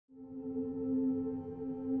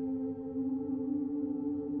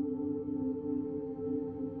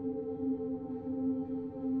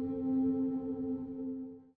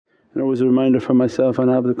always a reminder for myself,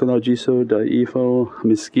 ana abduka al-ajizu da'ifu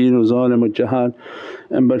miskinu zalimu jahad,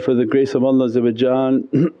 and but for the grace of Allah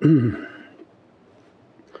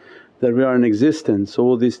that we are in existence. So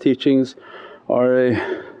all these teachings are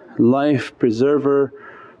a life preserver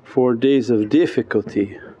for days of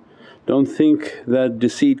difficulty. Don't think that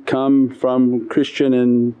deceit come from Christian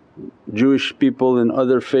and Jewish people and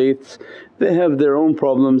other faiths. They have their own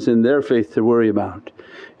problems in their faith to worry about.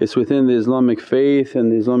 It's within the Islamic faith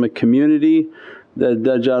and the Islamic community that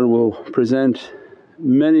Dajjal will present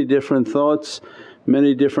many different thoughts,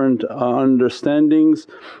 many different understandings.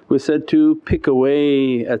 We're said to pick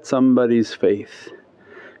away at somebody's faith.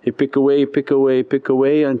 He pick away, pick away, pick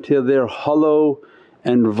away until they're hollow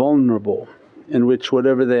and vulnerable, in which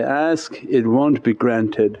whatever they ask it won't be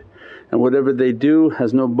granted, and whatever they do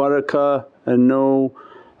has no barakah and no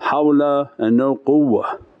hawla and no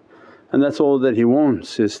quwwah. And that's all that he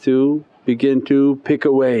wants, is to begin to pick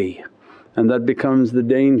away, and that becomes the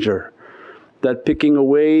danger. That picking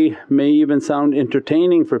away may even sound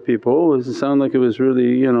entertaining for people, oh, it sound like it was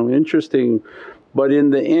really interesting, but in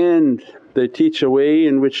the end they teach a way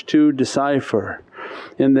in which to decipher.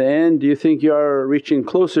 In the end, do you think you are reaching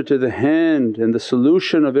closer to the hand and the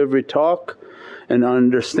solution of every talk and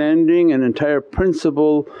understanding an entire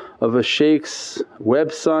principle of a shaykh's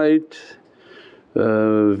website,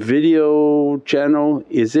 video channel?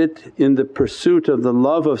 Is it in the pursuit of the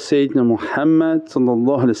love of Sayyidina Muhammad?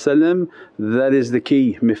 That is the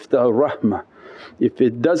key, miftah rahmah. If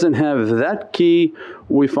it doesn't have that key,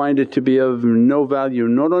 we find it to be of no value,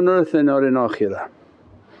 not on earth and not in akhirah.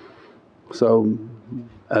 So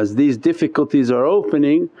as these difficulties are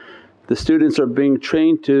opening, the students are being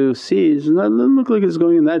trained to see, it doesn't look like it's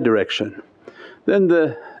going in that direction. Then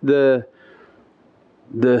the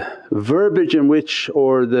verbiage in which,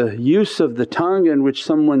 or the use of the tongue in which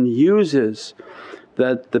someone uses,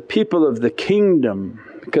 that the people of the kingdom,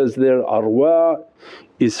 because their arwah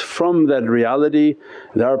is from that reality,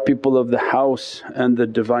 they are people of the house and the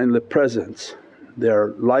Divinely Presence.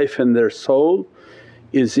 Their life and their soul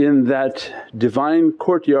is in that divine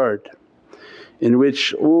courtyard in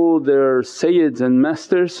which all their sayyids and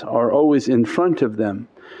masters are always in front of them,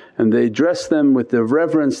 and they address them with the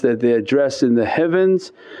reverence that they address in the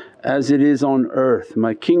heavens as it is on earth.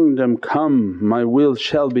 My kingdom come, my will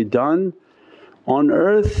shall be done on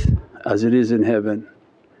earth as it is in heaven.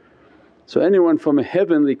 So anyone from a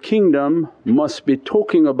heavenly kingdom must be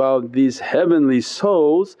talking about these heavenly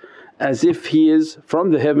souls as if he is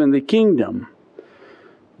from the heavenly kingdom.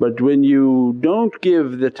 But when you don't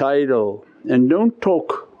give the title and don't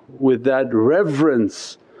talk with that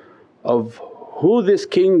reverence of who this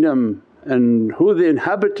kingdom and who the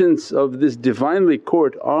inhabitants of this Divinely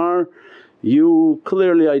court are, you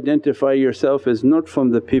clearly identify yourself as not from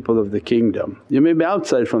the people of the kingdom. You may be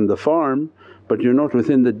outside from the farm, but you're not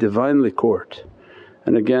within the Divinely court.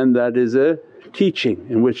 And again, that is a teaching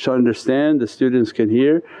in which to understand, the students can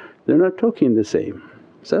hear they're not talking the same.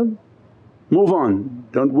 So move on,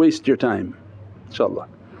 don't waste your time, inshaAllah.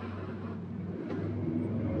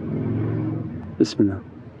 Bismillah.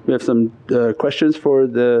 We have some questions for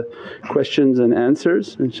the questions and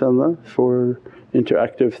answers inshaAllah for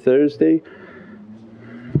interactive Thursday.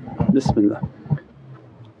 Bismillah.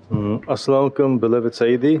 As-salamu alaykum beloved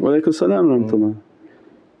Sayyidi. Wa alaykum salam wa rahmatullah.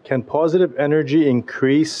 Can positive energy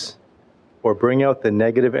increase or bring out the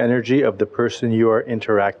negative energy of the person you are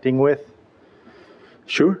interacting with?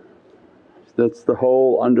 Sure. That's the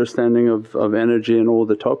whole understanding of energy, and all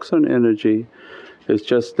the talks on energy. It's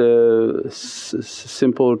just a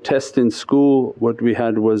simple test in school. What we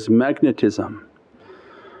had was magnetism,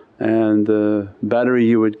 and the battery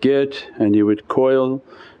you would get and you would coil,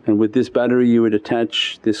 and with this battery you would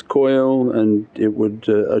attach this coil and it would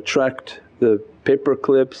attract the paper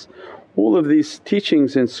clips. All of these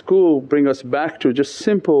teachings in school bring us back to just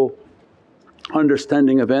simple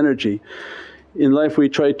understanding of energy. In life we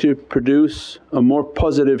try to produce a more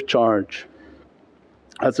positive charge.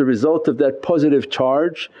 As a result of that positive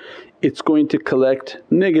charge, it's going to collect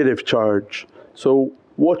negative charge. So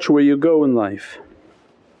watch where you go in life.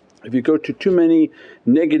 If you go to too many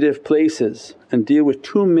negative places and deal with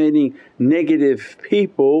too many negative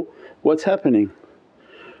people, what's happening?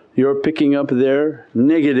 You're picking up their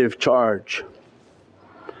negative charge.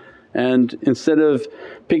 And instead of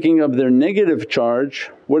picking up their negative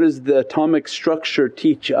charge, what does the atomic structure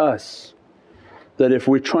teach us? That if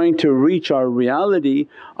we're trying to reach our reality,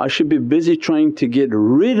 I should be busy trying to get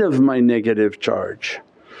rid of my negative charge,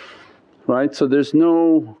 right? So there's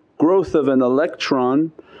no growth of an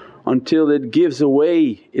electron until it gives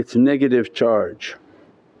away its negative charge.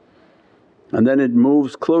 and then it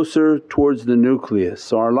moves closer towards the nucleus.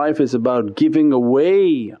 So our life is about giving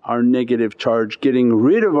away our negative charge, getting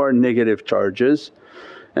rid of our negative charges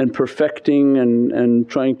and perfecting and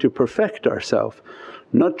trying to perfect ourselves,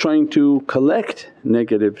 not trying to collect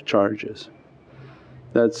negative charges.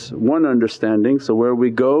 That's one understanding. So where we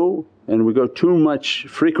go and we go too much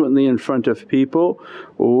frequently in front of people,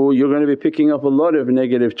 oh, you're going to be picking up a lot of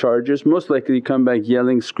negative charges, most likely you come back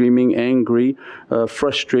yelling, screaming, angry,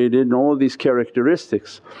 frustrated and all these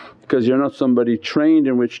characteristics, because you're not somebody trained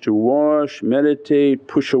in which to wash, meditate,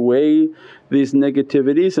 push away these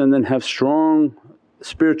negativities and then have strong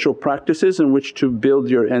spiritual practices in which to build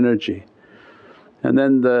your energy. And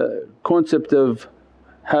then the concept of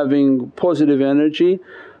having positive energy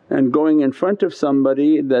and going in front of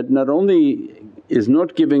somebody that not only is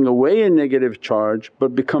not giving away a negative charge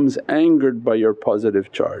but becomes angered by your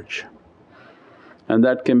positive charge. And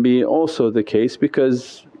that can be also the case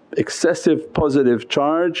because excessive positive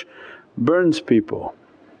charge burns people.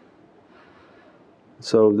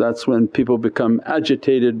 So that's when people become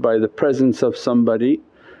agitated by the presence of somebody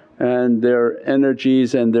and their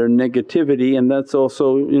energies and their negativity, and that's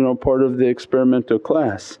also part of the experimental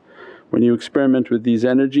class. When you experiment with these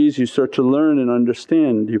energies you start to learn and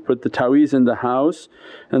understand. You put the ta'weez in the house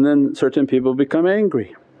and then certain people become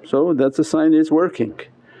angry, so that's a sign it's working.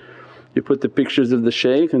 You put the pictures of the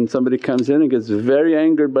shaykh and somebody comes in and gets very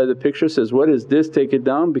angered by the picture, says, "What is this? Take it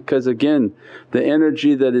down," because again the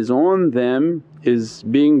energy that is on them is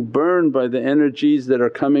being burned by the energies that are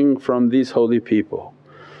coming from these holy people.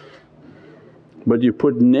 But you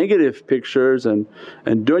put negative pictures and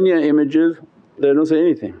dunya images, they don't say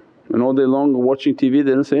anything, and all day long watching TV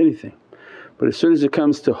they don't say anything. But as soon as it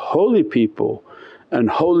comes to holy people and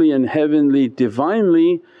holy and heavenly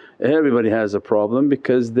divinely, everybody has a problem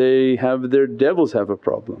because they have their devils have a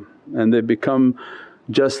problem and they become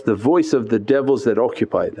just the voice of the devils that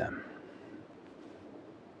occupy them.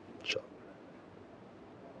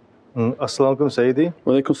 As-salamu alaykum Sayyidi.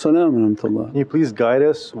 Wa alaykum salam wa rahmatullah. Can you please guide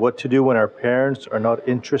us what to do when our parents are not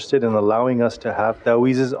interested in allowing us to have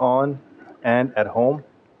ta'weezes on and at home?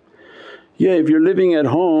 Yeah, if you're living at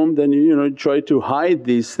home then try to hide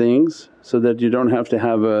these things so that you don't have to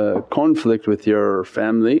have a conflict with your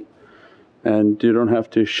family and you don't have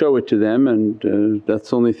to show it to them, and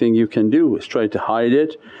that's the only thing you can do is try to hide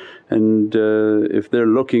it. And if they're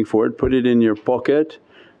looking for it, put it in your pocket,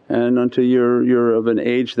 and until you're of an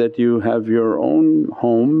age that you have your own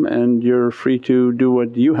home and you're free to do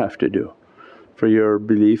what you have to do for your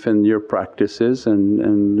belief and your practices, and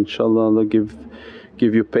inshaAllah Allah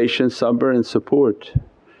give you patience, sabr and support.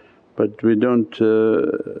 But we don't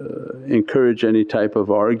encourage any type of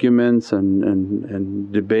arguments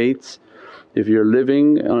and debates. If you're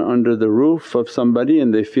living under the roof of somebody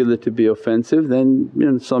and they feel it to be offensive, then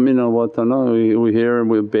samina wa ata'na, we hear and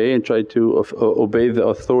we obey and try to obey the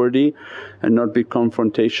authority and not be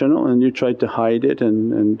confrontational, and you try to hide it,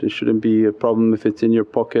 and it shouldn't be a problem if it's in your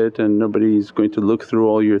pocket and nobody's going to look through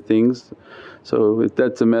all your things. So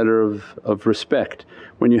that's a matter of respect.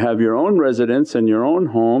 When you have your own residence and your own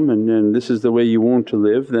home and this is the way you want to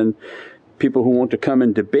live, then people who want to come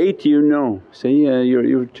and debate say, yeah,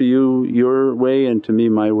 to you your way and to me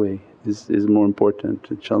my way is more important,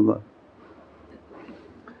 inshaAllah.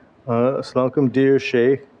 As-salamu alaykum dear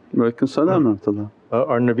Shaykh. Wa alaykum salam wa rahmatullah.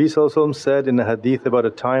 Our Nabi said in a hadith about a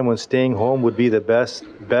time when staying home would be the best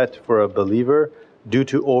bet for a believer due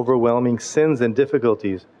to overwhelming sins and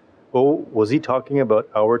difficulties. Oh, was he talking about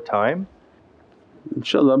our time?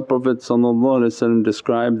 InshaAllah Prophet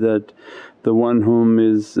described that the one whom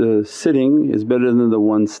is sitting is better than the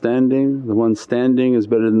one standing is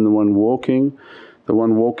better than the one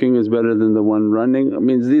walking is better than the one running. It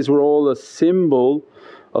means these were all a symbol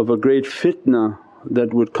of a great fitna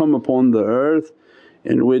that would come upon the earth,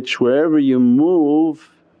 in which wherever you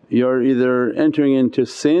move you're either entering into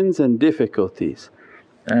sins and difficulties.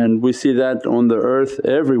 And we see that on the earth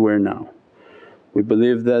everywhere now. We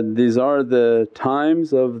believe that these are the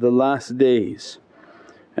times of the last days,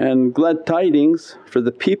 and glad tidings for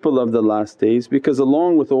the people of the last days, because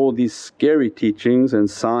along with all these scary teachings and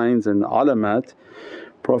signs and alamat,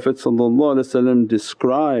 Prophet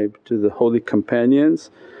described to the holy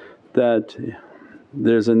companions that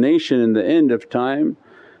there's a nation in the end of time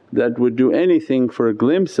that would do anything for a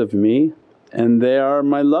glimpse of me, and they are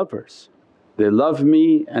my lovers. They love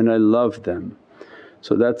me and I love them.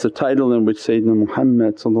 So that's a title in which Sayyidina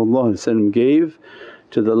Muhammad gave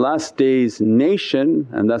to the last days nation,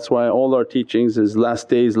 and that's why all our teachings is last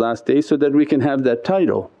days, so that we can have that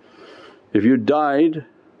title. If you died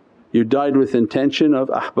with intention of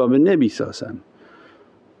Ahbab al-Nabi.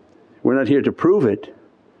 We're not here to prove it,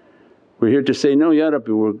 We're here to say, no Ya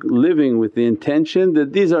Rabbi, we're living with the intention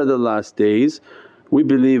that these are the last days. We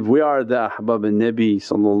believe we are the ahbab al-Nabi,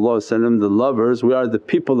 the lovers, we are the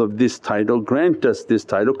people of this title, grant us this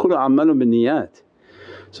title, Qul a'malu bin-niyat.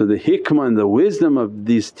 So the hikmah and the wisdom of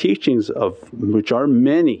these teachings, of which are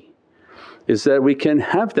many, is that we can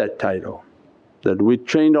have that title, that we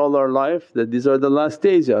trained all our life that these are the last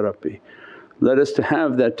days Ya Rabbi. Let us to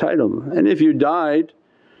have that title, and if you died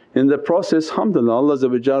in the process, alhamdulillah,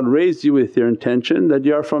 Allah raised you with your intention that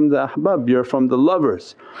you are from the ahbab, you are from the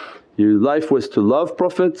lovers. Your life was to love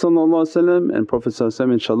Prophet and Prophet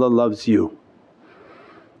inshaAllah loves you.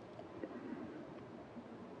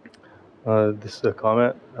 This is a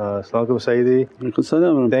comment. As-salamu alaykum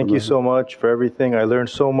Sayyidi. Thank you so much for everything. I learned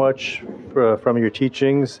so much from your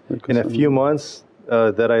teachings in a few months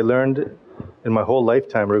that I learned in my whole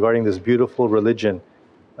lifetime regarding this beautiful religion.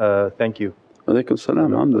 Thank you. Alaykum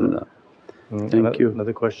salam, alhamdulillah. Thank you.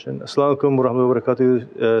 Another question. As-salamu alaykum wa rahmatullahi wa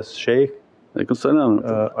barakatuh, Shaykh. Alaykum salam.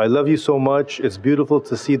 I love you so much. It's beautiful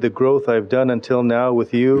to see the growth I've done until now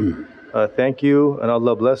with you. Thank you and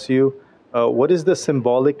Allah bless you. What is the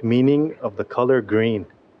symbolic meaning of the color green?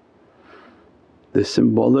 The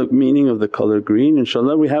symbolic meaning of the color green,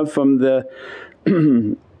 inshaAllah, we have from the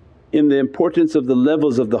in the importance of the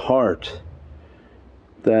levels of the heart,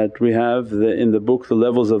 that we have in the book the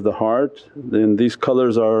levels of the heart. Then these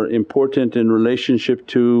colors are important in relationship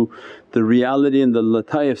to the reality and the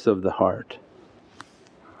lataifs of the heart.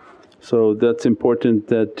 So that's important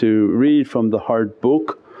that to read from the heart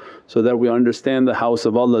book so that we understand the house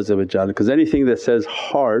of Allah, because anything that says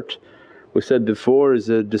heart, we said before, is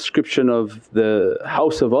a description of the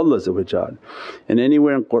house of Allah. And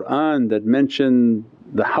anywhere in Qur'an that mention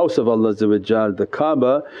the house of Allah, the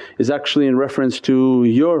Kaaba, is actually in reference to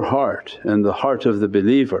your heart and the heart of the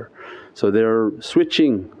believer. So they're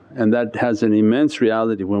switching, and that has an immense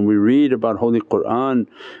reality. When we read about Holy Qur'an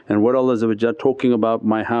and what Allah talking about,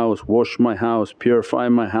 my house, wash my house, purify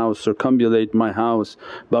my house, circumambulate my house,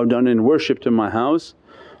 bow down in worship to my house,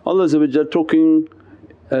 Allah talking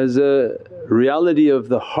as a reality of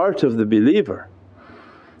the heart of the believer,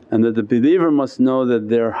 and that the believer must know that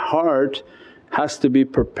their heart has to be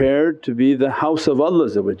prepared to be the house of Allah.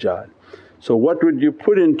 So what would you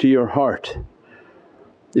put into your heart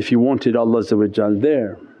if you wanted Allah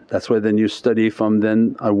there? That's why then you study from,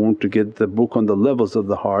 then I want to get the book on the levels of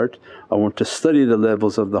the heart, I want to study the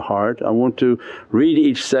levels of the heart, I want to read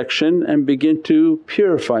each section and begin to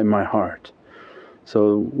purify my heart.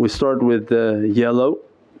 So we start with the yellow,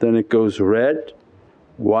 then it goes red,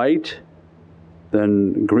 white,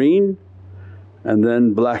 then green, and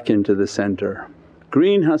then black into the center.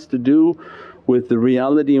 Green has to do with the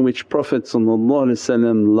reality in which Prophet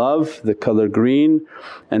loved the colour green,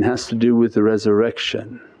 and has to do with the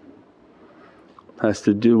resurrection, has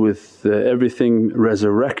to do with everything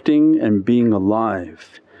resurrecting and being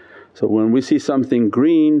alive. So when we see something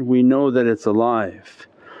green we know that it's alive.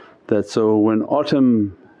 That so when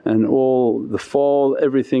autumn and all the fall,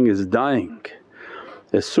 everything is dying.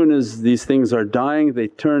 As soon as these things are dying they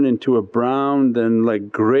turn into a brown, then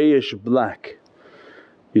like greyish black.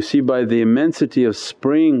 You see by the immensity of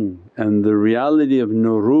spring and the reality of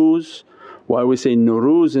Nuruz, why we say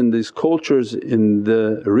Nuruz in these cultures in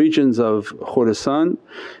the regions of Khurasan,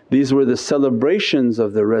 these were the celebrations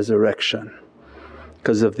of the resurrection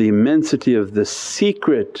because of the immensity of the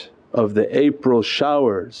secret of the April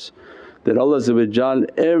showers, that Allah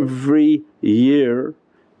every year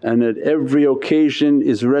and at every occasion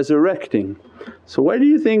is resurrecting. So why do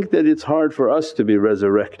you think that it's hard for us to be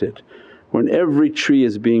resurrected? When every tree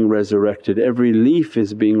is being resurrected, every leaf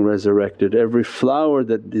is being resurrected, every flower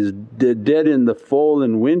that is dead in the fall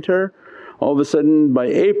and winter, all of a sudden by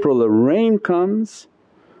April a rain comes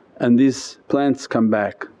and these plants come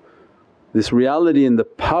back. This reality and the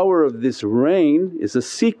power of this rain is a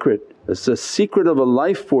secret. It's a secret of a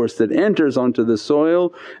life force that enters onto the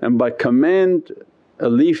soil, and by command a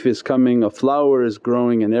leaf is coming, a flower is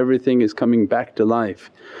growing, and everything is coming back to life.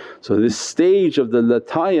 So this stage of the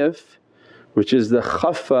lataif, which is the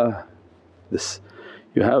khaffa, this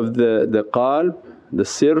you have the qalb, the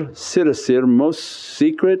sir, most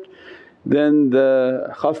secret. Then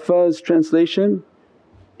the khaffa's translation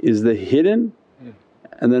is the hidden,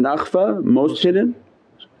 and then akhfa, most hidden,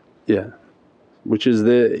 yeah, which is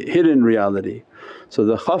the hidden reality. So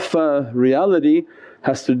the khaffa reality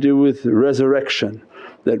has to do with resurrection,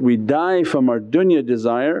 that we die from our dunya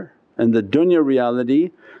desire and the dunya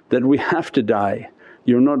reality, that we have to die.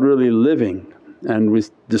 You're not really living, and we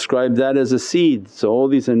describe that as a seed. So all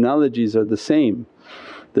these analogies are the same,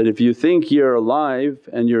 that if you think you're alive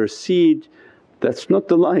and you're a seed, that's not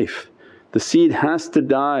the life. The seed has to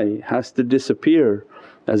die, has to disappear.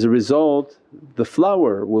 As a result, the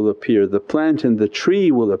flower will appear, the plant and the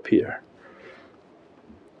tree will appear,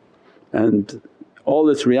 and all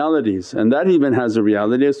its realities. And that even has a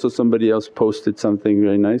reality. So somebody else posted something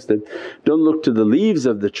very nice that, don't look to the leaves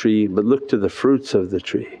of the tree but look to the fruits of the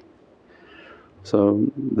tree.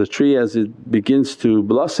 So the tree as it begins to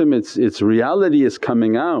blossom, its reality is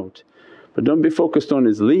coming out, but don't be focused on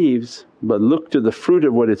its leaves but look to the fruit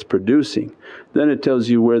of what it's producing. Then it tells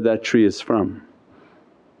you where that tree is from.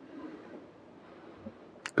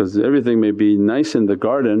 Because everything may be nice in the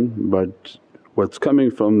garden but what's coming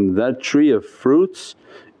from that tree of fruits,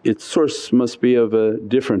 its source must be of a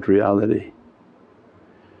different reality.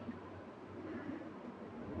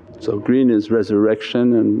 So green is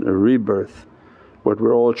resurrection and a rebirth, what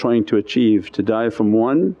we're all trying to achieve, to die from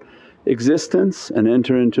one existence and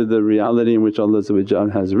enter into the reality in which Allah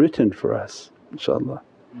has written for us, inshaAllah.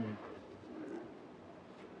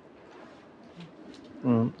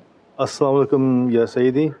 As-salamu alaykum ya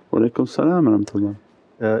Sayyidi. Wa alaykum as-salam wa rahmatullah.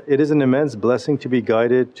 It is an immense blessing to be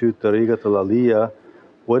guided to tariqah al-aliyah.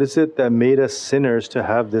 What is it that made us sinners to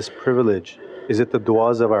have this privilege? Is it the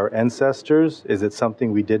du'as of our ancestors? Is it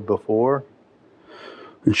something we did before?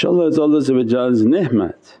 InshaAllah it's Allah's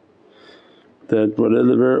ni'mat that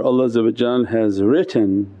whatever Allah has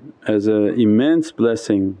written as an immense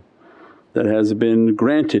blessing that has been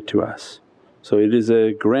granted to us. So it is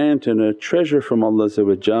a grant and a treasure from Allah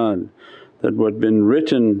that what been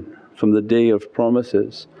written from the day of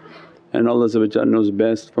promises, and Allah knows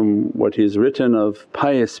best from what He's written of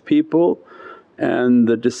pious people and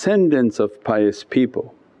the descendants of pious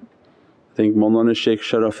people. I think Mawlana Shaykh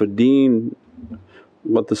Sharafuddin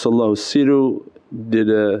Qaddasallahu Siru did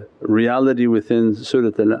a reality within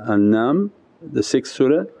Surat Al-An'am, the 6th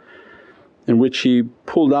surah, in which he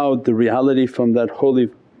pulled out the reality from that holy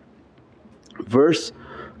verse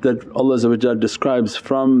that Allah describes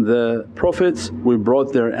from the Prophets, we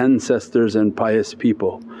brought their ancestors and pious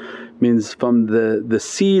people. Means from the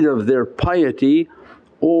seed of their piety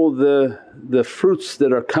all the fruits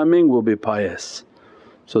that are coming will be pious.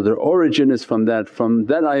 So their origin is from that. From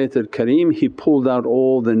that ayatul kareem he pulled out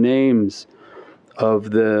all the names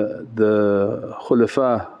of the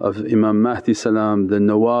khulafa of Imam Mahdi salam, the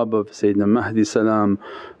nawab of Sayyidina Mahdi salam,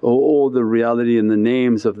 all the reality and the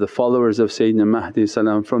names of the followers of Sayyidina Mahdi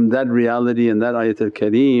salam. From that reality and that ayatul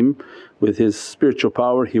kareem, with his spiritual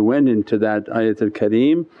power he went into that ayatul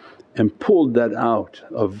kareem and pulled that out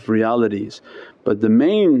of realities. But the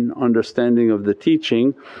main understanding of the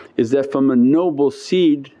teaching is that from a noble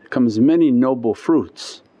seed comes many noble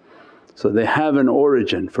fruits. So they have an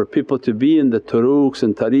origin. For people to be in the turuqs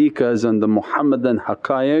and tariqahs and the Muhammadan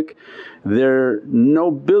haqqaiq, their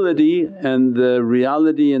nobility and the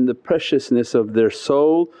reality and the preciousness of their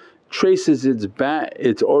soul traces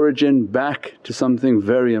its origin back to something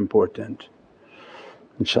very important,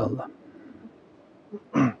 inshaAllah.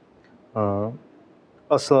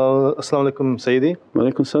 As-salamu alaykum Sayyidi. Wa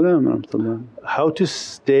alaykum as-salam wa rahmatullah. How to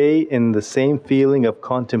stay in the same feeling of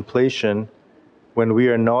contemplation when we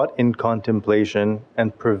are not in contemplation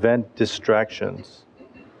and prevent distractions?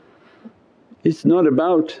 It's not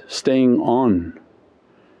about staying on.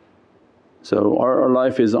 So our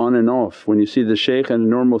life is on and off. When you see the shaykh in a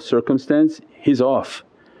normal circumstance, he's off,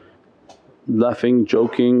 laughing,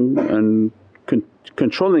 joking and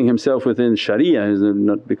controlling himself within sharia, is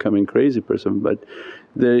not becoming crazy person. But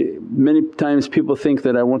many times people think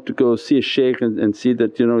that I want to go see a shaykh and see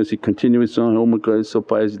that, is he continuous on, oh my God he's so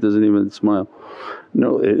pious he doesn't even smile.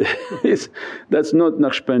 No, that's not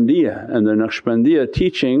Naqshbandiyya. And the Naqshbandiyya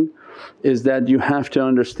teaching is that you have to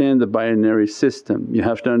understand the binary system, you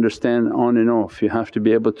have to understand on and off, you have to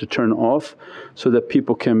be able to turn off so that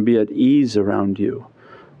people can be at ease around you.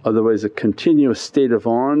 Otherwise a continuous state of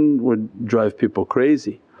on would drive people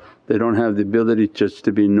crazy. They don't have the ability just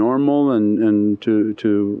to be normal and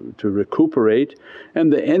to recuperate,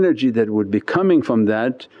 and the energy that would be coming from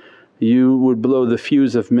that you would blow the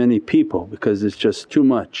fuse of many people because it's just too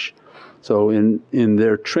much. So in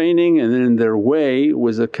their training and in their way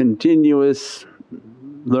was a continuous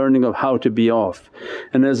learning of how to be off,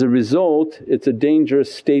 and as a result it's a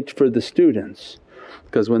dangerous state for the students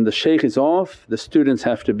because when the shaykh is off the students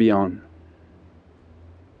have to be on.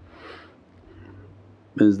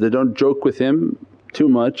 Means they don't joke with him too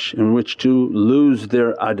much in which to lose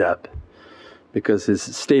their adab, because his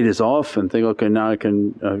state is off and think, okay now I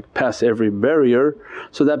can pass every barrier.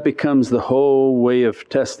 So that becomes the whole way of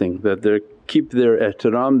testing, that they're keep their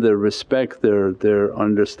ihtiram, their respect, their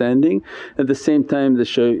understanding. At the same time the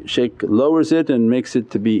shaykh lowers it and makes it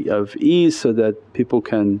to be of ease so that people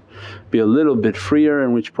can be a little bit freer,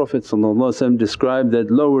 in which Prophet described that,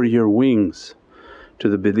 lower your wings to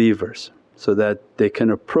the believers so that they can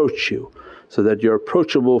approach you, so that you're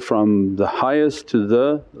approachable from the highest to the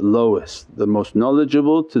lowest, the most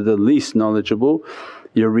knowledgeable to the least knowledgeable.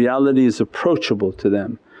 Your reality is approachable to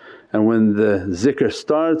them. And when the zikr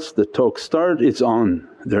starts, the talk start, it's on,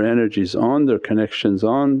 their energy's on, their connection's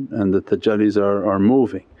on, and the tajallis are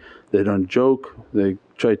moving. They don't joke, they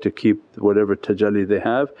try to keep whatever tajalli they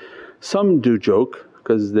have. Some do joke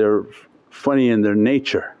because they're funny in their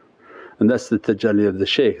nature, and that's the tajalli of the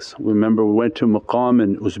shaykhs. Remember we went to maqam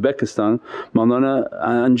in Uzbekistan, Mawlana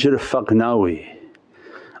Anjir Faqnawi,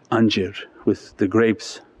 Anjir with the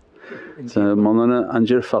grapes. So Mawlana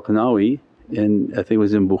Anjir Faqnawi I think it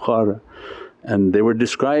was in Bukhara, and they were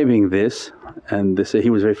describing this, and they say he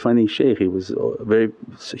was a very funny shaykh, he was a very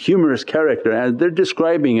humorous character. As they're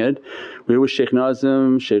describing it, we were with Shaykh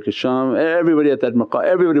Nazim, Shaykh Hisham, everybody at that maqam,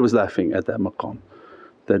 everybody was laughing at that maqam.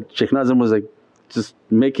 That Shaykh Nazim was like just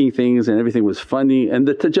making things and everything was funny, and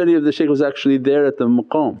the tajalli of the shaykh was actually there at the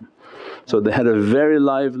maqam. So they had a very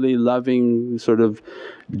lively, loving sort of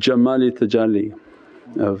jamali tajalli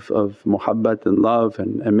of muhabbat and love,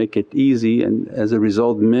 and make it easy, and as a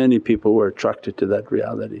result many people were attracted to that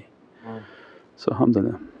reality. So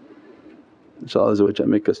alhamdulillah, inshaAllah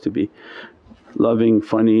make us to be loving,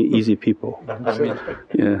 funny, easy people.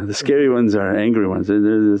 Yeah, the scary ones are angry ones,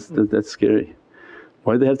 that's scary.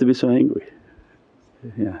 Why do they have to be so angry?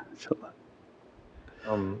 Yeah, inshaAllah.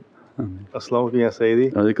 As-salamu alaykum ya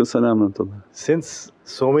Sayyidi. Walaikum salam wa rahmatullah. Since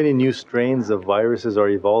so many new strains of viruses are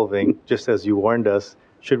evolving, just as you warned us,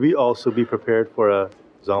 should we also be prepared for a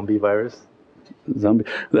zombie virus? Zombie,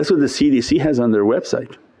 that's what the CDC has on their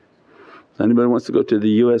website. If anybody wants to go to the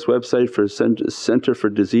US website for Center for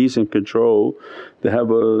Disease and Control, they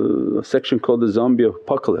have a section called the Zombie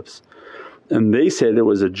Apocalypse. And they said it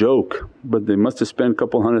was a joke, but they must have spent a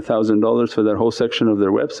couple $100,000 for that whole section of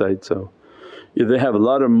their website. So if they have a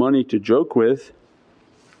lot of money to joke with,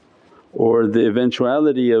 or the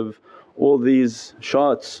eventuality of all these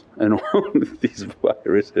shots and all these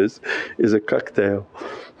viruses is a cocktail.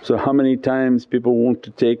 So how many times people want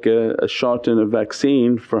to take a shot and a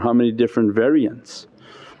vaccine for how many different variants.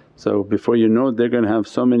 So before you know it they're going to have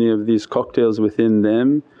so many of these cocktails within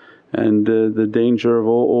them, and the danger of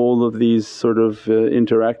all of these sort of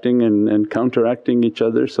interacting and counteracting each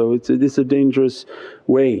other. So it is a dangerous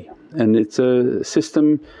way, and it's a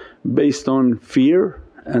system based on fear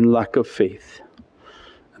and lack of faith.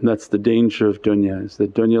 And that's the danger of dunya, is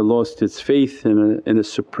that dunya lost its faith in a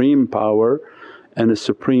supreme power and a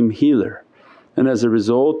supreme healer, and as a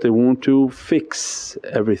result they want to fix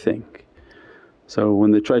everything. So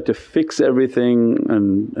when they try to fix everything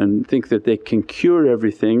and think that they can cure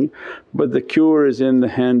everything, but the cure is in the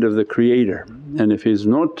hand of the Creator, and if He's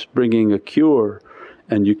not bringing a cure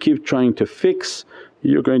and you keep trying to fix,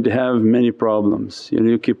 you're going to have many problems.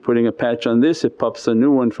 You keep putting a patch on this, it pops a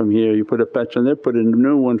new one from here, you put a patch on there, put a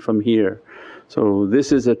new one from here. So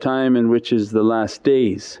this is a time in which is the last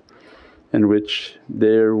days, in which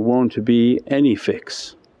there won't be any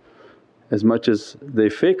fix. As much as they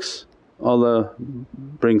fix, Allah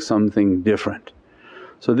brings something different.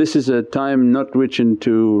 So this is a time not wishing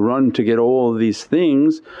to run to get all these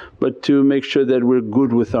things, but to make sure that we're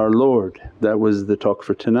good with our Lord. That was the talk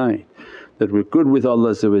for tonight, that we're good with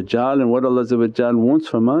Allah, and what Allah wants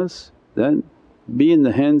from us, then be in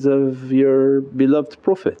the hands of your beloved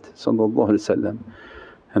Prophet,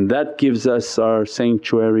 and that gives us our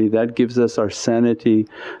sanctuary, that gives us our sanity,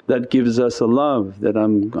 that gives us a love that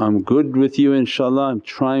I'm good with you inshaAllah, I'm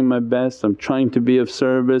trying my best, I'm trying to be of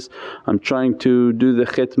service, I'm trying to do the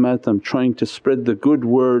khidmat, I'm trying to spread the good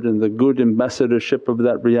word and the good ambassadorship of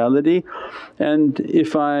that reality. And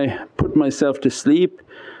if I put myself to sleep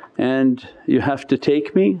and you have to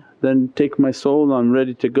take me, then take my soul, I'm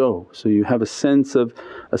ready to go. So you have a sense of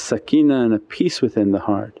a sakina and a peace within the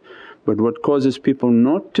heart. But what causes people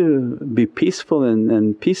not to be peaceful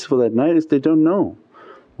and peaceful at night is they don't know,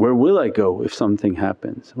 where will I go if something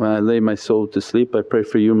happens? When I lay my soul to sleep, I pray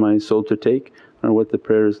for you my soul to take, or what the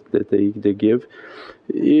prayers that they give.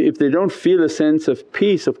 If they don't feel a sense of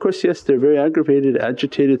peace, of course yes they're very aggravated,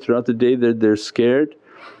 agitated throughout the day, they're scared.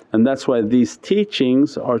 And that's why these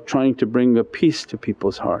teachings are trying to bring a peace to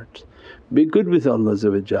people's hearts. Be good with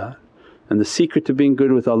Allah. And the secret to being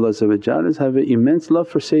good with Allah is have an immense love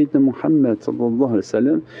for Sayyidina Muhammad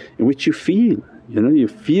in which you feel, you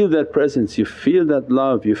feel that presence, you feel that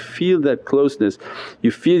love, you feel that closeness,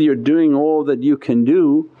 you feel you're doing all that you can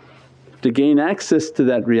do to gain access to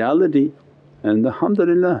that reality, and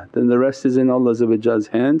alhamdulillah then the rest is in Allah's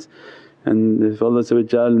hands. And if Allah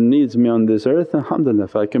needs me on this earth, alhamdulillah,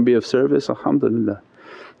 if I can be of service, alhamdulillah.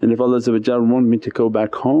 And if Allah want me to go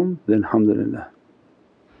back home, then alhamdulillah.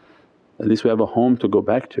 At least we have a home to go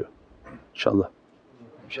back to, inshaAllah.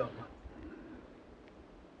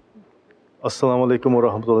 As-salamu alaykum wa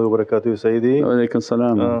rahmatullahi wa barakatuh, Sayyidi. Wa alaykum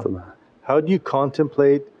salam wa rahmatullah. How do you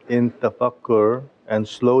contemplate in tafakkur and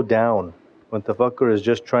slow down when tafakkur is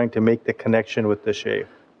just trying to make the connection with the shaykh?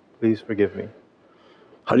 Please forgive me.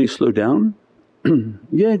 How do you slow down?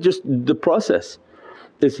 Yeah, just the process.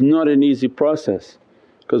 It's not an easy process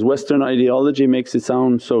because Western ideology makes it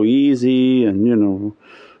sound so easy and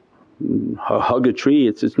hug a tree.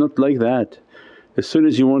 It's not like that. As soon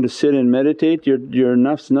as you want to sit and meditate, your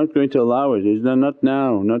nafs not going to allow it. It's not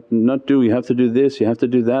now, not do, you have to do this, you have to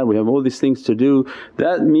do that, we have all these things to do.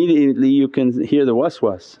 That immediately you can hear the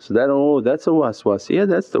waswas. So that, oh that's a waswas, yeah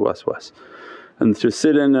that's the waswas. And to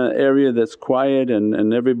sit in an area that's quiet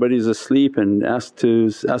and everybody's asleep and ask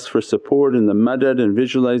for support and the madad and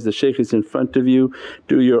visualize the shaykh is in front of you,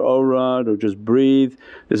 do your awrad or just breathe.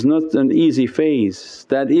 It's not an easy phase,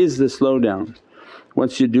 that is the slowdown.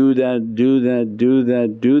 Once you do that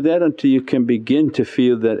until you can begin to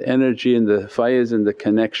feel that energy and the faiz and the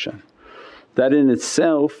connection. That in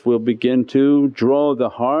itself will begin to draw the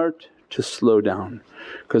heart to slow down,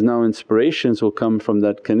 because now inspirations will come from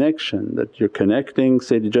that connection, that you're connecting,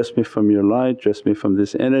 say, dress me from your light, dress me from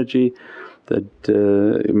this energy, that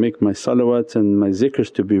make my salawats and my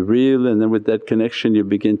zikrs to be real. And then with that connection you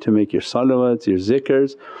begin to make your salawats, your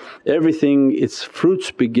zikrs, everything its fruits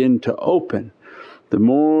begin to open. The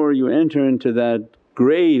more you enter into that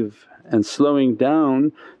grave and slowing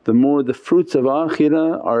down, the more the fruits of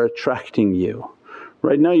akhirah are attracting you.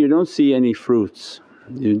 Right now you don't see any fruits,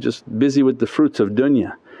 you're just busy with the fruits of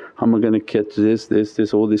dunya. How am I going to get this,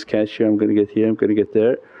 all this cash here, I'm going to get here, I'm going to get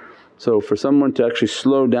there. So for someone to actually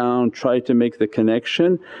slow down, try to make the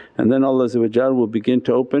connection, and then Allah will begin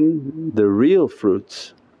to open the real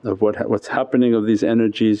fruits of what's happening of these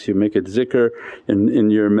energies. You make it zikr in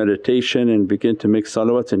your meditation and begin to make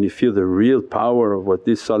salawats, and you feel the real power of what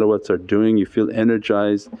these salawats are doing. You feel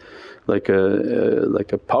energized like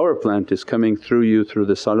a power plant is coming through you through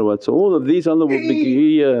the salawats. So all of these Allah will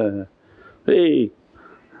begin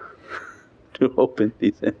to open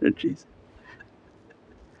these energies.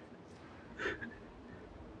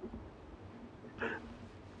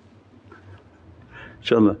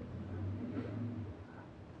 InshaAllah.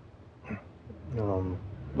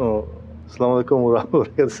 As-salamu alaykum wa rahmatullahi wa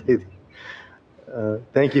barakatuh.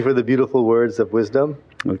 Thank you for the beautiful words of wisdom.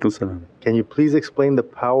 Walaikum salam. Can you please explain the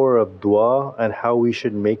power of dua and how we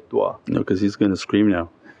should make dua? No, because he's going to scream now.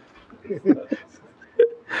 Because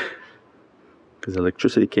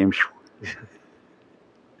electricity came.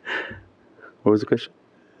 What was the question?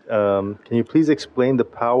 Can you please explain the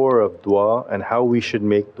power of dua and how we should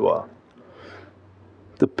make dua?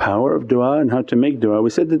 The power of dua and how to make dua.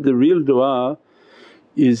 We said that the real dua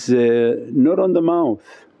is not on the mouth.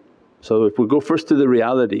 So if we go first to the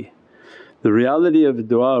reality of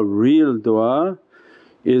dua, real dua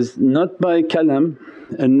is not by kalam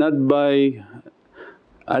and not by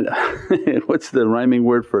what's the rhyming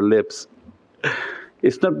word for lips?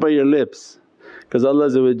 It's not by your lips, because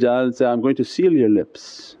Allah said, I'm going to seal your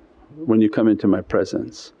lips when you come into my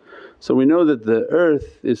presence. So we know that the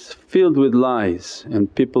earth is filled with lies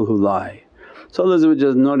and people who lie. So Allah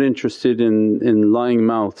is not interested in lying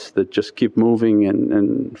mouths that just keep moving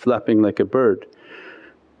and flapping like a bird.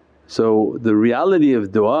 So the reality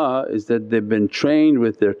of dua is that they've been trained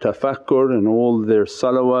with their tafakkur and all their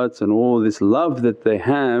salawats and all this love that they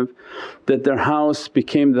have, that their house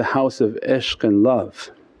became the house of ishq and love.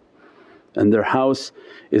 And their house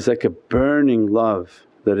is like a burning love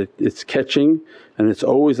that it's catching, and it's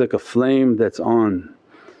always like a flame that's on.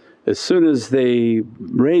 As soon as they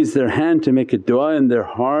raise their hand to make a dua in their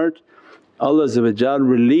heart, Allah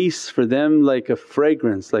release for them like a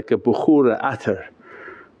fragrance, like a bukhur, atar.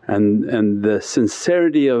 And the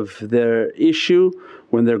sincerity of their issue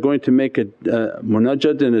when they're going to make a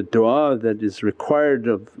munajat and a dua that is required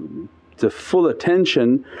of the full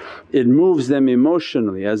attention, it moves them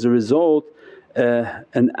emotionally. As a result,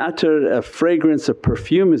 an atar, a fragrance, a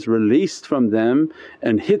perfume is released from them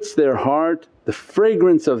and hits their heart. The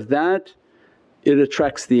fragrance of that, it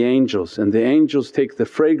attracts the angels, and the angels take the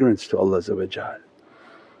fragrance to Allah.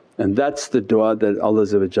 And that's the dua that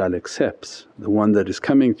Allah accepts, the one that is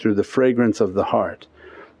coming through the fragrance of the heart.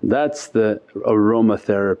 That's the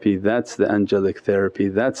aromatherapy, that's the angelic therapy,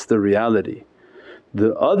 that's the reality.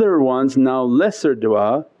 The other ones now lesser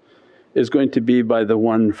dua is going to be by the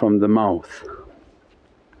one from the mouth,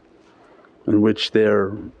 in which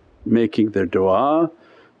they're making their du'a,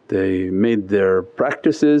 they made their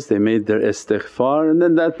practices, they made their istighfar, and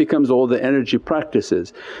then that becomes all the energy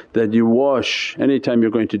practices that you wash. Anytime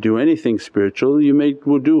you're going to do anything spiritual, you make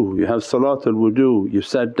wudu, you have salatul wudu, you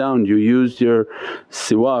sat down, you used your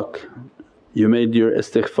siwak, you made your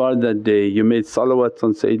istighfar that day, you made salawat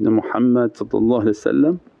on Sayyidina Muhammad.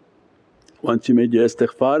 Once you made your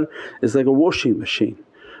istighfar, it's like a washing machine.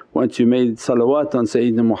 Once you made salawat on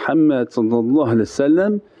Sayyidina Muhammad,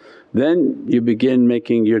 then you begin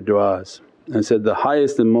making your du'as. And said the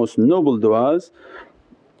highest and most noble du'as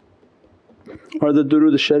are the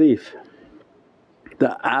durood al-sharif.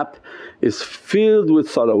 The app is filled with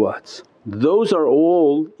salawats, those are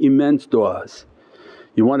all immense du'as.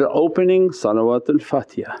 You want an opening, salawat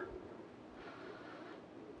al-Fatiha.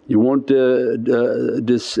 You want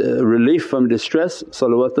relief from distress,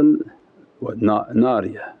 salawat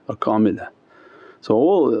al-Nariyah or Kamila. So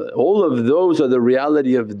all of those are the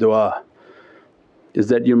reality of du'a, is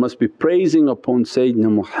that you must be praising upon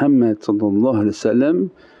Sayyidina Muhammad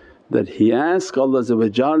that he asks Allah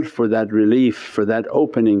for that relief, for that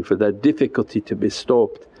opening, for that difficulty to be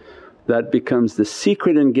stopped. That becomes the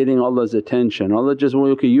secret in getting Allah's attention. Allah just,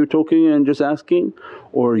 well, okay, you talking and just asking,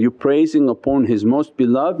 or you praising upon His most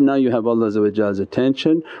beloved, now you have Allah's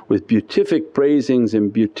attention with beatific praisings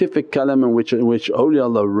and beatific kalam in which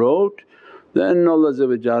awliyaullah wrote. Then Allah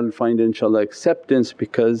find inshaAllah acceptance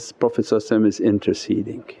because Prophet is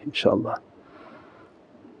interceding inshaAllah.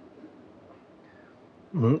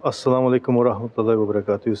 As-salamu alaykum wa rahmatullahi wa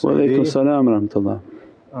barakatuh. Wa alaykum as-salam wa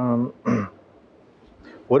rahmatullah.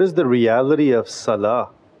 What is the reality of salah?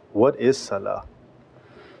 What is salah?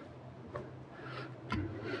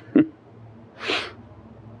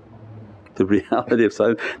 The reality of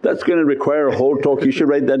salah, that's going to require a whole talk. You should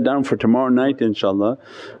write that down for tomorrow night inshaAllah,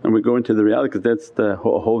 and we go into the reality because that's the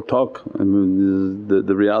whole talk. I mean,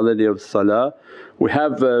 the reality of salah. We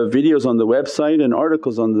have videos on the website and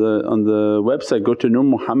articles on the website. Go to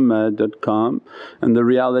nurmuhammad.com, and the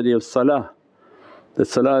reality of salah. That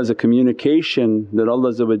salah is a communication that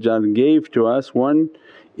Allah gave to us. One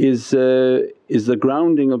is the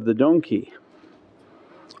grounding of the donkey.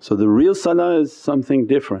 So the real salah is something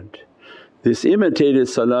different. This imitated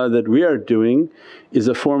salah that we are doing is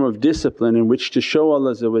a form of discipline in which to show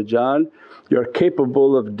Allah you are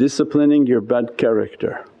capable of disciplining your bad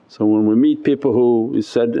character. So when we meet people who, we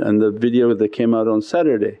said in the video that came out on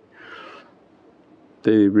Saturday,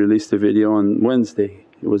 they released the video on Wednesday,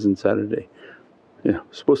 it wasn't Saturday. Yeah, it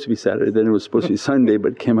was supposed to be Saturday, then it was supposed to be Sunday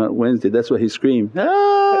but it came out Wednesday. That's why he screamed,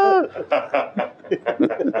 "Ah!"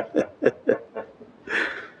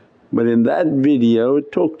 But in that video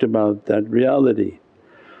it talked about that reality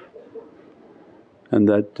and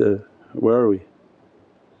that where are we?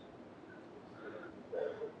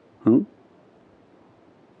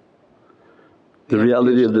 The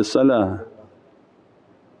reality of the salah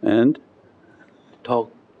and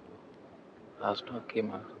talk, last talk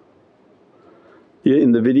came out. Yeah,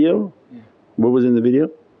 in the video? Yeah. What was in the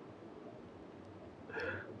video?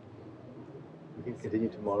 We can continue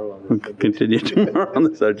tomorrow on We this. can continue tomorrow on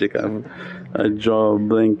the subject. I draw a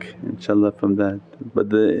blank inshaAllah from that. But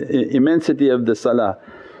the immensity of the salah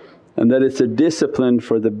and that it's a discipline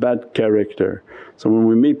for the bad character. So when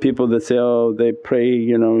we meet people that say, oh they pray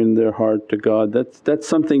in their heart to God, that's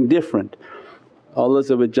something different. Allah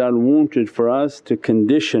wanted for us to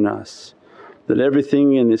condition us that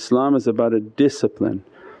everything in Islam is about a discipline,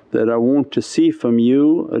 that I want to see from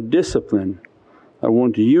you a discipline. I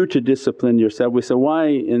want you to discipline yourself. We say, why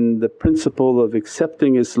in the principle of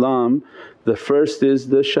accepting Islam the first is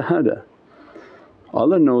the shahada.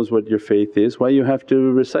 Allah knows what your faith is, why you have to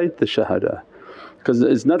recite the shahada? Because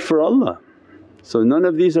it's not for Allah. So none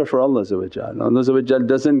of these are for Allah. Allah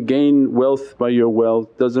doesn't gain wealth by your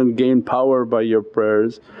wealth, doesn't gain power by your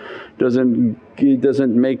prayers, He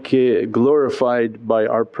doesn't make it glorified by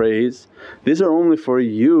our praise. These are only for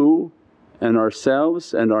you and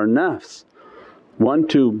ourselves and our nafs. One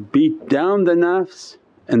to beat down the nafs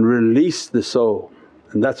and release the soul,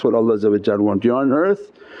 and that's what Allah wants. You're on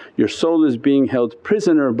earth, your soul is being held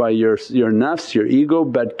prisoner by your nafs, your ego,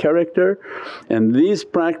 bad character, and these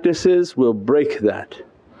practices will break that.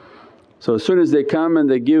 So as soon as they come and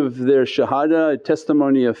they give their shahada, a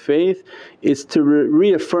testimony of faith, it's to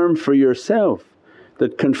reaffirm for yourself,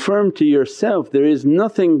 that confirm to yourself there is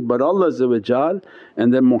nothing but Allah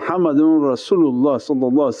and that Muhammadun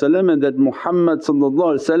Rasulullah and that Muhammad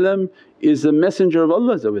is the messenger of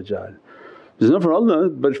Allah. It's not for Allah,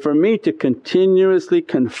 but for me to continuously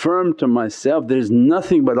confirm to myself there's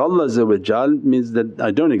nothing but Allah means that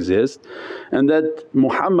I don't exist, and that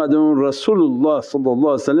Muhammadan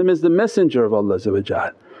Rasulullah is the messenger of Allah.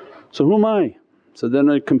 So who am I? So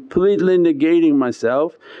then I completely negating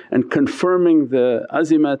myself and confirming the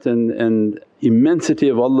azimat and immensity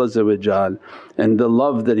of Allah and the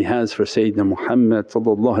love that He has for Sayyidina Muhammad.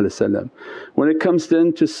 When it comes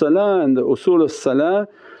then to salah and the usul of salah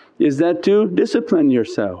is that to discipline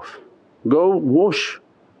yourself. Go wash,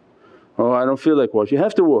 oh I don't feel like wash, you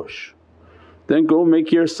have to wash. Then go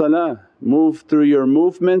make your salah, move through your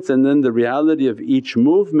movements, and then the reality of each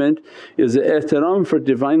movement is the ihtiram for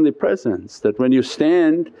Divinely Presence, that when you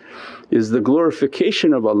stand is the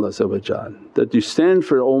glorification of Allah, that you stand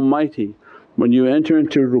for Almighty. When you enter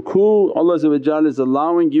into ruku', Allah is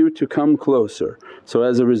allowing you to come closer. So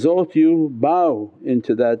as a result you bow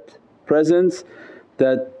into that presence,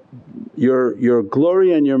 that your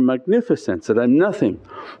glory and your magnificence, that I'm nothing.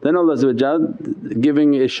 Then Allah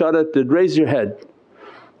giving isharat to raise your head,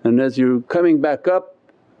 and as you're coming back up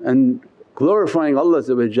and glorifying Allah,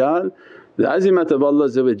 the azimat of Allah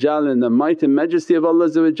and the might and majesty of Allah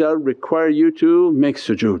require you to make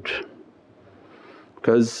sujood.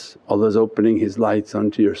 Because Allah's opening His lights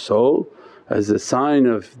onto your soul, as a sign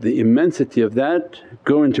of the immensity of that,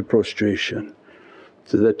 go into prostration.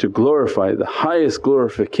 So that to glorify, the highest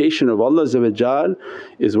glorification of Allah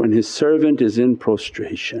is when His servant is in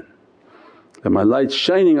prostration. That my light's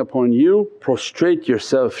shining upon you, prostrate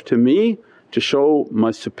yourself to me to show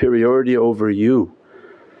my superiority over you.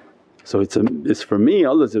 So it's for me,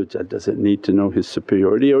 Allah doesn't need to know His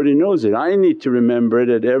superiority, He already knows it. I need to remember it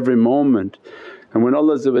at every moment. And when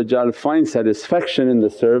Allah finds satisfaction in the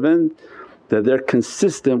servant, that they're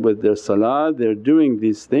consistent with their salah, they're doing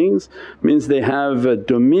these things, means they have a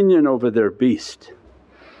dominion over their beast.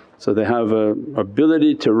 So they have a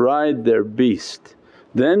ability to ride their beast.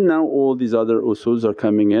 Then now all these other usuls are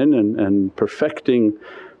coming in and perfecting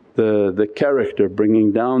the character,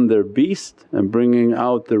 bringing down their beast and bringing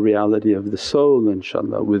out the reality of the soul,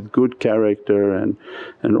 inshaAllah, with good character and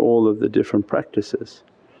all of the different practices,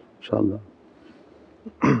 inshaAllah.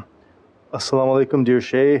 As-salamu alaykum, dear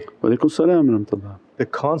Shaykh. Wa alaykum salam wa rahmatullah. The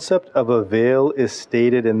concept of a veil is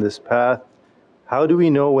stated in this path. How do we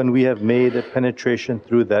know when we have made a penetration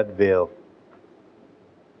through that veil?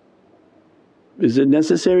 Is it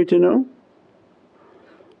necessary to know?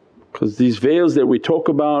 Because these veils that we talk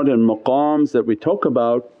about and maqams that we talk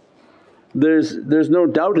about, there's no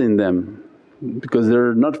doubt in them because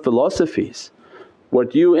they're not philosophies.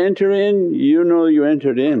 What you enter in, you know you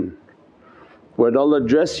entered in. What Allah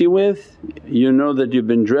dressed you with, you know that you've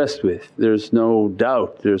been dressed with. There's no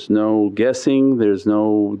doubt, there's no guessing, there's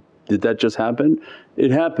no, did that just happen?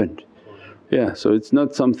 It happened. Yeah, so it's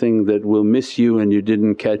not something that will miss you and you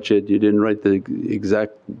didn't catch it, you didn't write the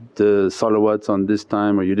exact salawats on this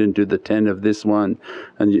time, or you didn't do the 10 of this one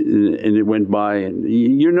and it went by. And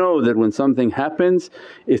you know that when something happens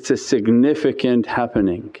it's a significant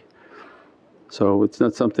happening. So it's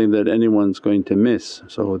not something that anyone's going to miss.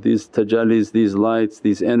 So these tajallis, these lights,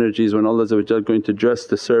 these energies, when Allah going to dress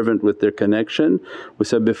the servant with their connection, we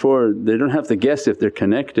said before they don't have to guess if they're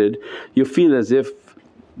connected. You feel as if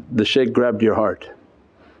the shaykh grabbed your heart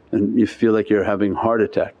and you feel like you're having heart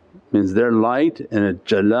attack. Means their light and a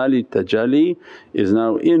jalali tajalli is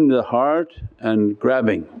now in the heart and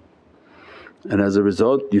grabbing, and as a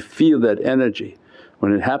result you feel that energy.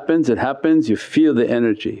 When it happens, you feel the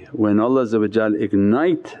energy. When Allah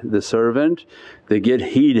ignite the servant, they get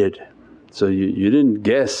heated. So you didn't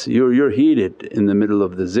guess, you're heated in the middle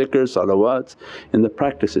of the zikr, salawats, in the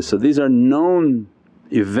practices. So these are known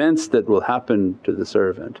events that will happen to the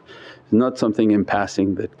servant. It's not something in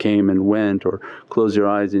passing that came and went, or close your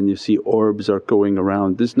eyes and you see orbs are going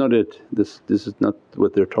around. This is not it, this is not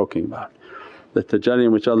what they're talking about. The tajalli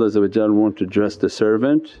in which Allah want to dress the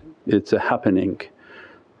servant, it's a happening.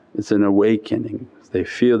 It's an awakening. They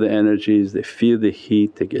feel the energies, they feel the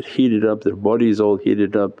heat, they get heated up, their body is all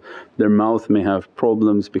heated up. Their mouth may have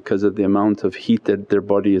problems because of the amount of heat that their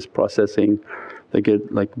body is processing. They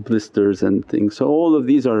get like blisters and things. So all of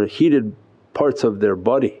these are heated parts of their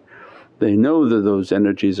body. They know that those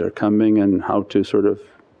energies are coming and how to sort of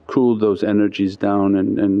cool those energies down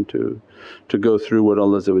and to go through what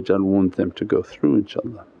Allah wants them to go through,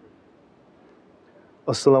 inshaAllah.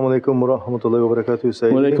 As-salamu alaykum wa rahmatullahi wa barakatuh,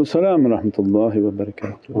 Sayyidi. Wa alaykum salam wa rahmatullahi wa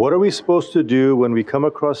barakatuh. What are we supposed to do when we come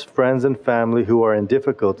across friends and family who are in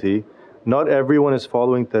difficulty? Not everyone is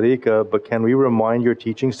following tariqah, but can we remind your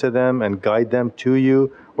teachings to them and guide them to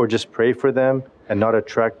you, or just pray for them and not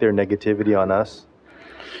attract their negativity on us?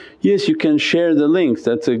 Yes, you can share the links.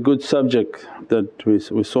 That's a good subject that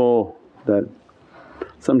we saw, that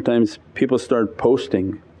sometimes people start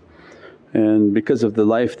posting, and because of the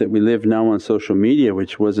life that we live now on social media,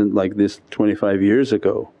 which wasn't like this 25 years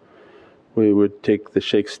ago, we would take the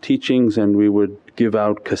shaykh's teachings and we would give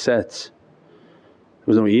out cassettes. There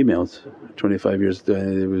was no emails 25 years,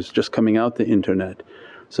 it was just coming out the internet.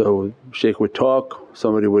 So shaykh would talk,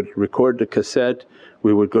 somebody would record the cassette,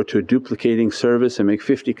 we would go to a duplicating service and make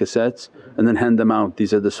 50 cassettes and then hand them out,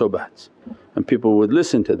 these are the sobats, and people would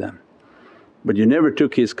listen to them. But you never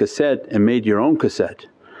took his cassette and made your own cassette.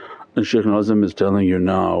 And Shaykh Nazim is telling you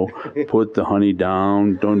now, put the honey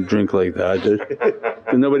down, don't drink like that.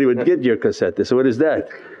 And nobody would get your cassette. They said, what is that?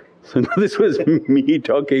 So now this was me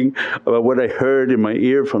talking about what I heard in my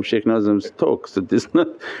ear from Shaykh Nazim's talk. So this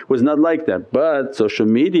was not like that. But social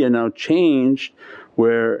media now changed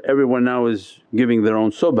where everyone now is giving their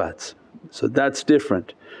own sobats. So that's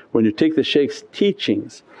different. When you take the shaykh's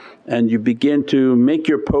teachings and you begin to make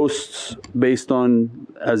your posts based on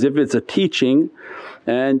as if it's a teaching,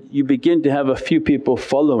 and you begin to have a few people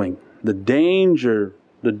following. The danger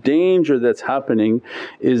that's happening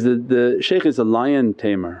is that the shaykh is a lion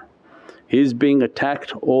tamer. He's being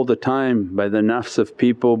attacked all the time by the nafs of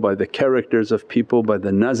people, by the characters of people, by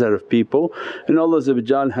the nazar of people, and Allah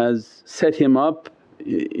has set him up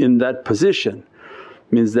in that position.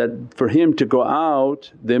 Means that for him to go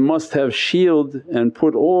out they must have shield and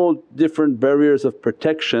put all different barriers of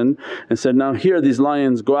protection and said, now here these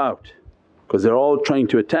lions go out, because they're all trying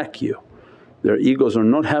to attack you. Their egos are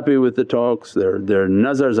not happy with the talks, their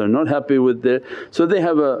nazars are not happy with the… so they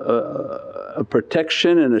have a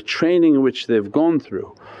protection and a training which they've gone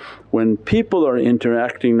through. When people are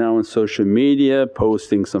interacting now on social media,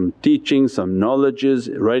 posting some teachings, some knowledges,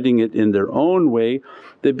 writing it in their own way,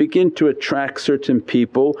 they begin to attract certain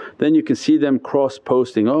people. Then you can see them cross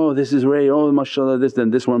posting, oh this is Ray, oh mashallah this,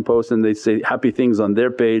 then this one posts and they say happy things on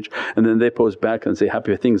their page, and then they post back and say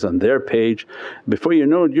happy things on their page. Before you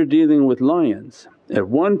know it you're dealing with lions. At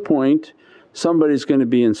one point somebody's going to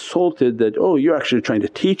be insulted that, oh you're actually trying to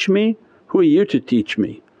teach me? Who are you to teach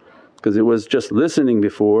me? Because it was just listening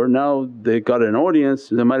before, now they got an audience,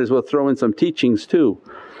 they might as well throw in some teachings too.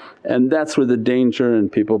 And that's where the danger,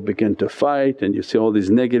 and people begin to fight and you see all these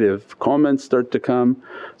negative comments start to come.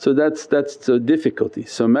 So that's the difficulty.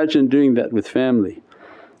 So imagine doing that with family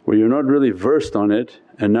where you're not really versed on it,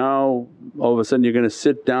 and now all of a sudden you're going to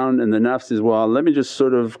sit down and the nafs says, well let me just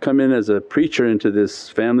sort of come in as a preacher into this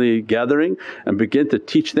family gathering and begin to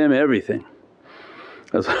teach them everything.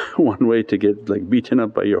 That's one way to get like beaten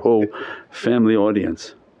up by your whole family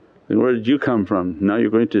audience. And where did you come from? Now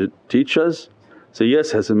you're going to teach us? So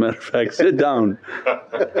yes, as a matter of fact, sit down,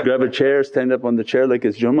 grab a chair, stand up on the chair like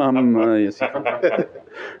it's Jummah. Yes.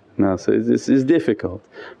 No, so this is difficult.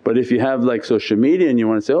 But if you have like social media and you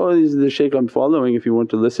want to say, oh this is the shaykh I'm following, if you want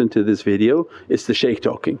to listen to this video it's the shaykh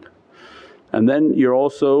talking. And then you're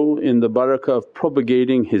also in the barakah of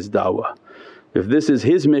propagating his da'wah. If this is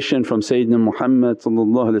his mission from Sayyidina Muhammad,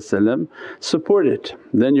 support it.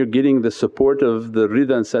 Then you're getting the support of the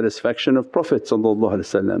rida and satisfaction of Prophet. So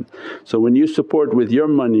when you support with your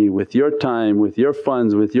money, with your time, with your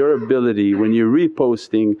funds, with your ability, when you're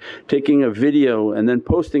reposting, taking a video and then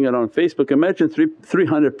posting it on Facebook, imagine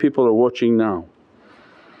 300 people are watching now.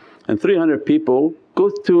 And 300 people, go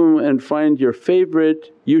to and find your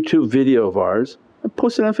favorite YouTube video of ours and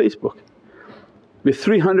post it on Facebook with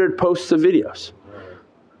 300 posts of videos.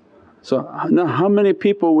 So now how many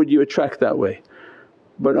people would you attract that way?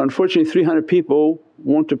 But unfortunately 300 people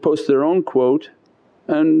want to post their own quote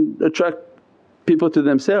and attract people to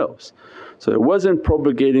themselves. So it wasn't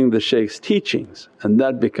propagating the shaykh's teachings, and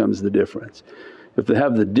that becomes the difference. If they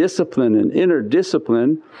have the discipline and inner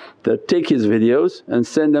discipline, they'll take his videos and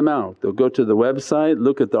send them out. They'll go to the website,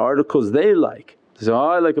 look at the articles they like. So, oh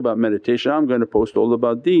I like about meditation, I'm going to post all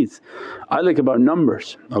about these. I like about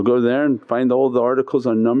numbers, I'll go there and find all the articles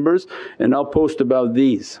on numbers and I'll post about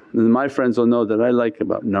these. And my friends will know that I like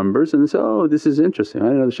about numbers and they say, oh this is interesting, I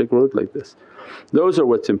didn't know the shaykh wrote like this. Those are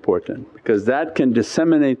what's important, because that can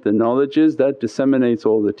disseminate the knowledges, that disseminates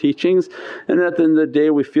all the teachings, and at the end of the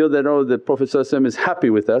day we feel that, oh the Prophet is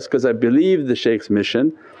happy with us because I believe the shaykh's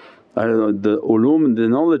mission. I don't know, the ulum, the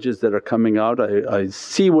knowledges that are coming out, I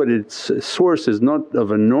see what its source is, not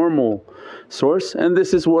of a normal source, and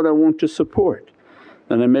this is what I want to support.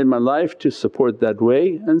 And I made my life to support that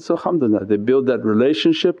way, and so alhamdulillah they build that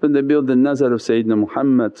relationship and they build the nazar of Sayyidina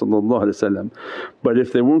Muhammad. But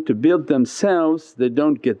if they want to build themselves they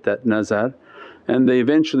don't get that nazar, and they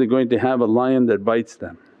eventually going to have a lion that bites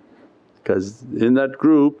them. Because in that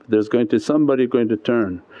group there's somebody going to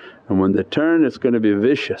turn And when they turn, it's going to be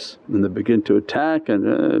vicious and they begin to attack and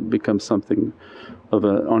it becomes something of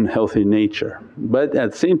an unhealthy nature. But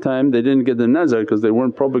at the same time they didn't get the nazar because they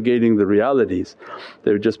weren't propagating the realities,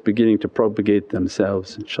 they were just beginning to propagate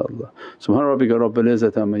themselves, inshaAllah. Subhana rabbika rabbil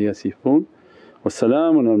izzati amma yasifoon wa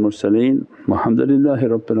salaamun al mursaleen walhamdulillahi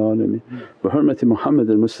rabbil alameen bi hurmati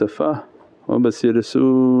Muhammadin Mustafa wa basiri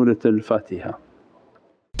Surat al-Fatiha.